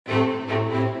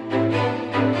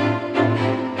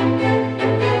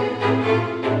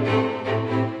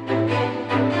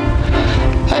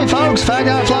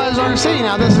Center City.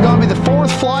 Now this is going to be the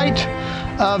 4th flight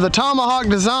of the Tomahawk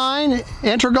design,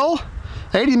 integral,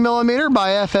 80mm by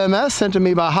FMS, sent to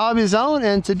me by Hobby Zone.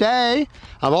 And today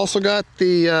I've also got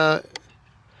the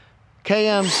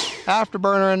KM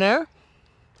afterburner in there.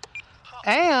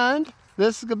 And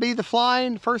this is going to be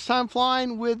the first time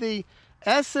flying with the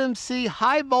SMC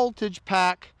high voltage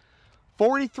pack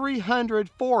 4300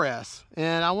 4S.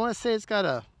 And I want to say it's got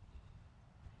a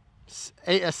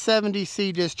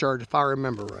 70C discharge, if I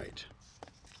remember right.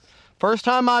 First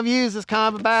time I've used this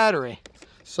kind of a battery.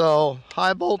 So,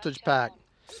 high voltage pack.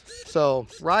 So,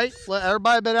 right,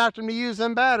 everybody been after me use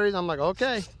them batteries. I'm like,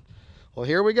 okay, well,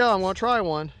 here we go. I'm going to try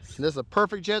one. And this is a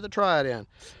perfect jet to try it in.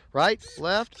 Right,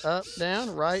 left, up,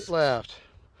 down, right, left.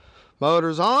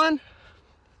 Motor's on.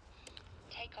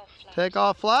 Take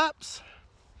off flaps.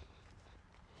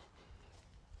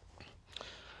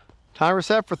 Timer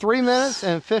set for 3 minutes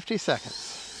and 50 seconds.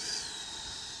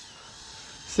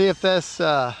 See if this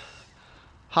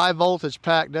high voltage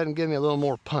pack doesn't give me a little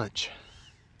more punch.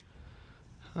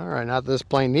 All right, not that this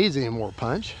plane needs any more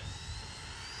punch.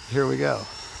 Here we go.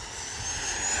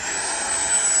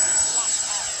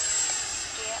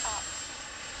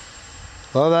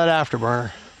 Love that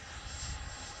afterburner.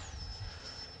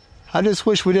 I just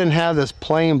wish we didn't have this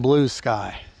plain blue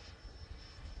sky.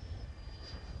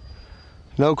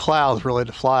 No clouds really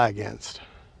to fly against.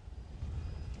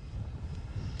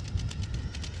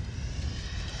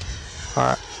 All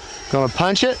right, gonna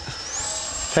punch it,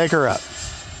 take her up.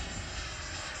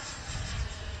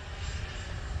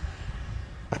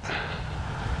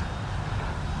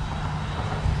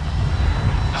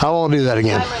 I won't do that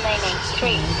again. Time remaining 3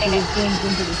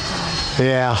 minutes.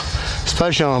 Yeah,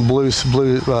 especially on a blue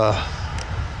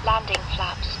Landing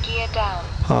flaps, gear down.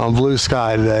 Blue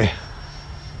sky today.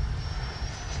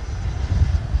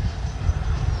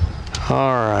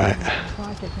 All right.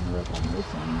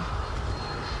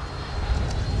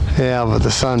 Yeah, but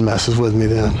the sun messes with me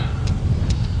then.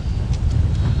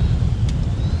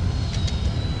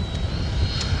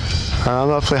 All right,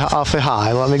 I'm awfully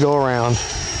high. Let me go around.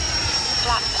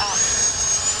 Flaps up.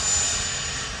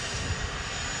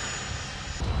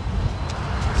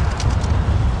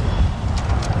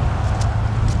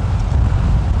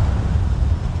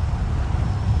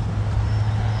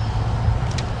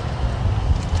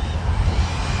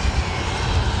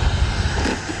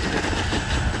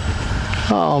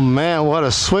 Oh man, what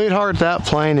a sweetheart that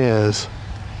plane is.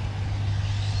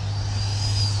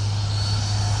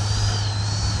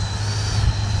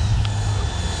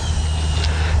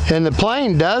 And the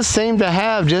plane does seem to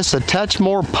have just a touch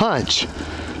more punch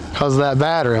because of that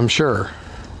battery, I'm sure.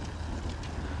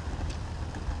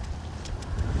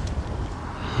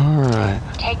 All right.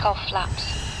 Takeoff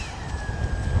flaps.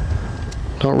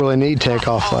 Don't really need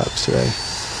takeoff flaps today.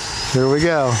 Here we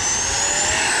go.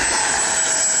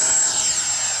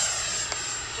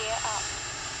 Gear up.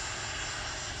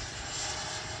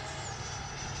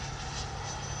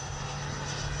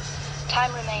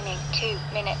 Time remaining 2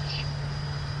 minutes.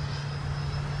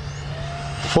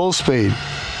 Full speed.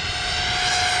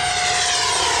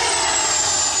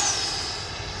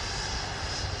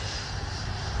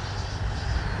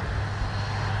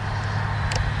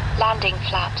 Landing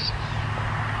flaps.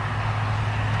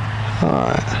 All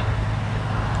right.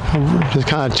 Just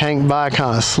kind of tank by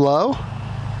kind of slow.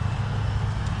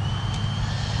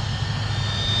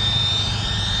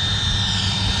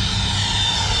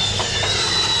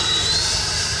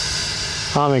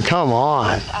 I mean, come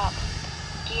on. Up.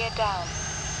 Gear down.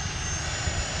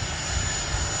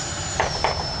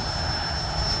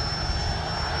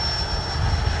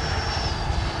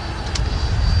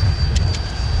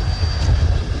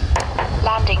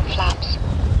 Landing flaps.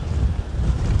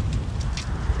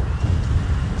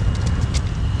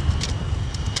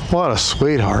 What a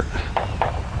sweetheart.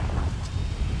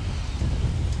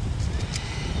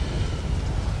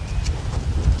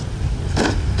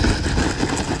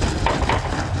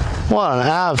 What an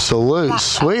absolute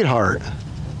sweetheart.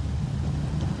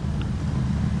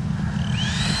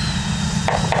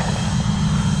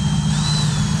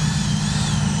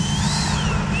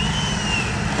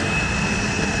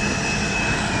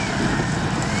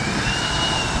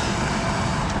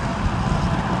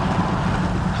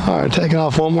 All right, taking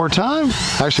off one more time.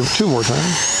 Actually, 2 more times.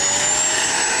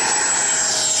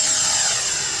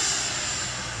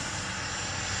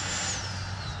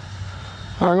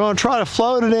 All right, I'm going to try to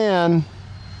float it in,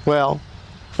 well,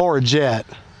 for a jet.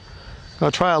 I'm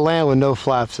going to try to land with no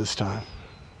flaps this time.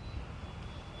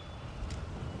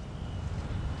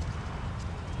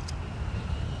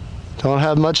 Don't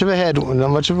have much of a headwind, not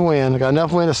much of a wind. I got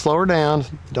enough wind to slow her down.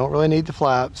 Don't really need the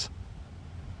flaps.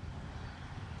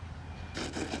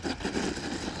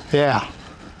 Yeah.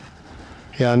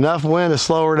 Yeah, enough wind to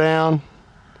slow her down,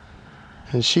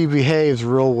 and she behaves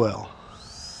real well.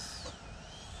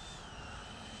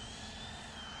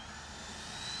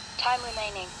 Time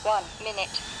remaining 1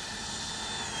 minute.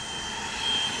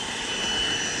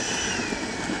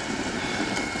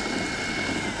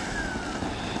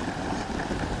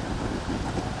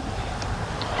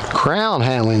 Ground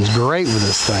handling's great with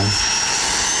this thing.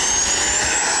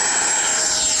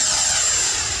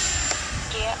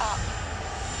 Gear up.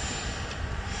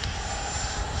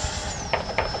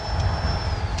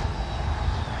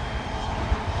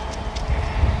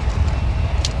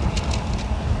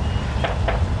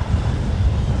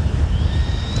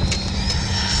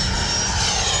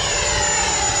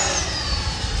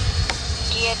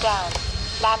 Gear down.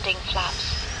 Landing flaps.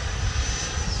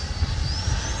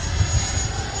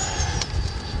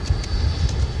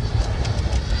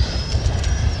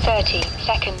 30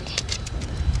 seconds.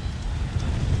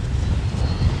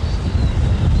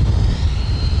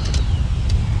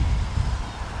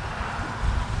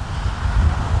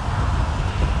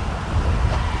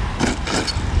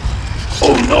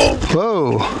 Oh no!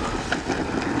 Whoa!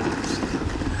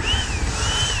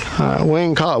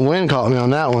 Wind caught me on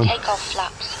that one. Take off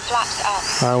flaps. Flaps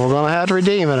up. All right, we're gonna have to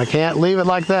redeem it. I can't leave it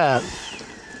like that.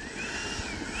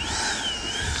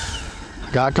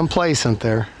 I got complacent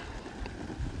there.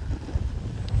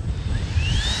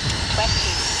 20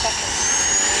 seconds.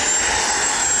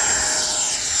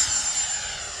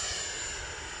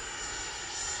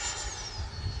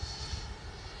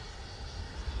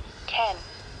 10,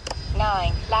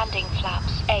 9, landing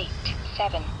flaps. 8,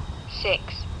 7, 6,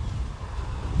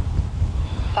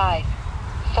 5,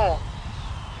 4,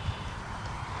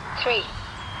 3,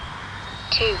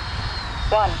 2,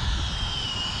 1.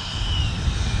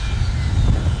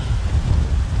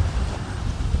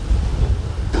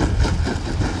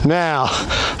 Now,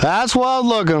 that's what I'm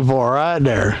looking for right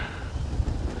there.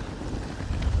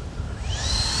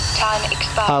 Time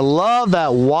expired. I love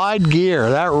that wide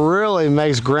gear. That really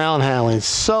makes ground handling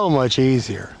so much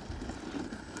easier.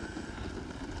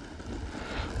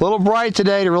 A little bright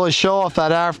today to really show off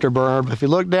that afterburner, but if you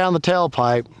look down the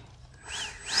tailpipe, if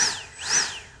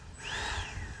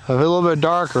it's a little bit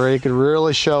darker, it could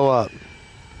really show up.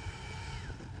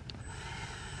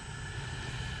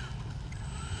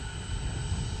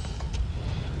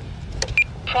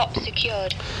 Prop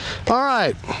secured. All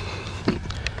right.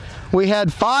 We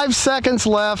had 5 seconds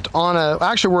left on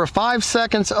actually we're 5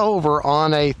 seconds over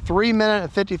on a 3 minute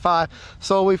and 55.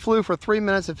 So we flew for 3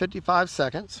 minutes and 55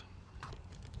 seconds.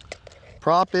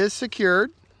 Prop is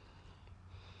secured.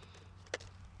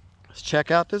 Let's check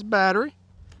out this battery.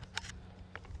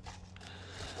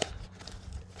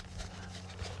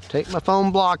 Take my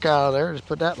foam block out of there, just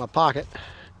put that in my pocket.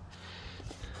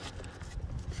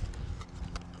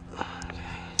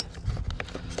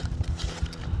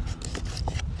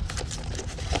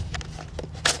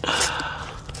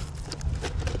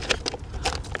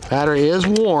 Battery is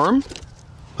warm,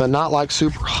 but not like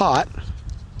super hot.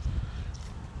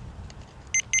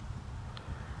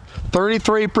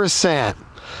 33%.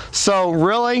 So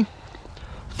really,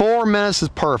 4 minutes is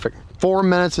perfect. 4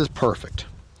 minutes is perfect.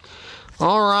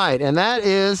 All right, and that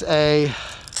is and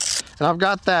I've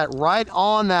got that right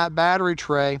on that battery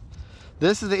tray.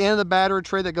 This is the end of the battery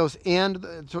tray that goes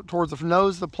in towards the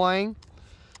nose of the plane.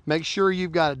 Make sure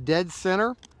you've got a dead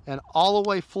center and all the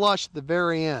way flush at the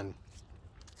very end.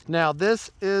 Now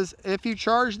this is, if you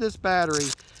charge this battery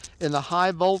in the high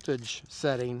voltage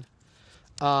setting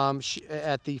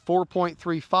at the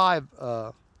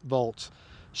 4.35 volts,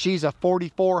 she's a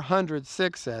 4400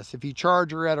 6S. If you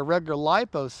charge her at a regular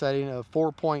LiPo setting of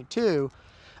 4.2,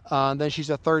 then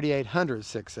she's a 3800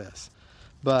 6S.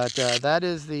 But that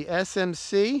is the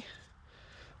SMC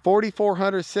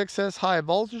 4400 6S high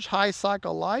voltage, high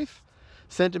cycle life,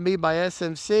 sent to me by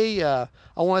SMC.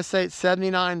 I want to say it's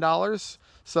 $79.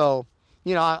 So,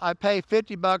 you know, I pay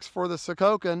 50 bucks for the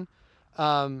Sokokan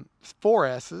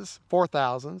 4S's,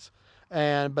 4000s,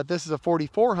 but this is a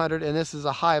 4400 and this is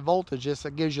a high voltage. This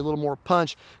gives you a little more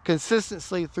punch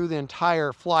consistency through the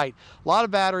entire flight. A lot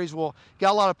of batteries will get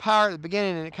a lot of power at the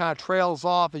beginning and it kind of trails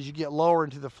off as you get lower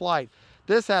into the flight.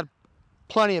 This had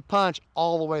plenty of punch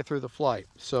all the way through the flight.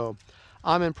 So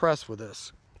I'm impressed with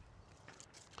this.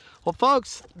 Well,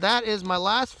 folks, that is my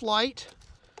last flight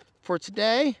for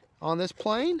today on this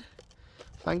plane.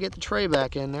 If I can get the tray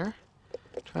back in there,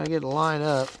 trying to get it lined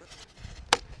up.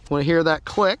 Want to hear that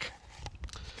click?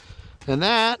 And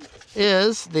that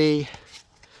is the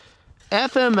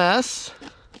FMS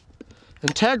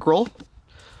Integral.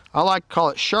 I like to call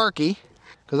it Sharky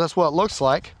because that's what it looks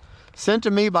like. Sent to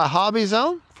me by Hobby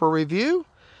Zone for review.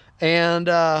 And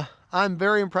I'm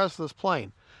very impressed with this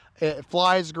plane. It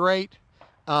flies great,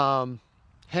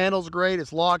 handles great,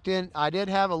 it's locked in. I did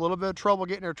have a little bit of trouble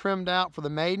getting her trimmed out for the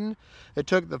maiden. It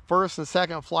took the first and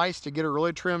second flights to get her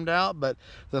really trimmed out, but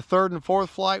the third and fourth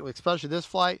flight, especially this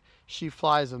flight, she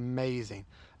flies amazing.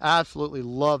 Absolutely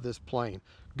love this plane.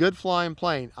 Good flying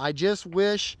plane. I just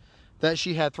wish that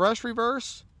she had thrust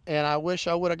reverse, and I wish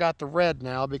I would have got the red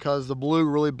now because the blue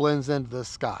really blends into the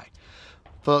sky.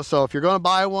 So if you're going to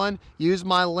buy one, use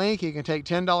my link. You can take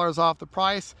 $10 off the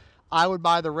price. I would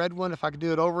buy the red one if I could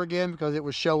do it over again because it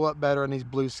would show up better in these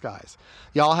blue skies.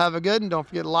 Y'all have a good one. Don't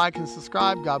forget to like and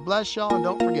subscribe. God bless y'all. And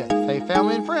don't forget, stay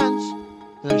family and friends.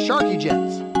 And then Sharky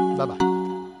Jets. Bye-bye.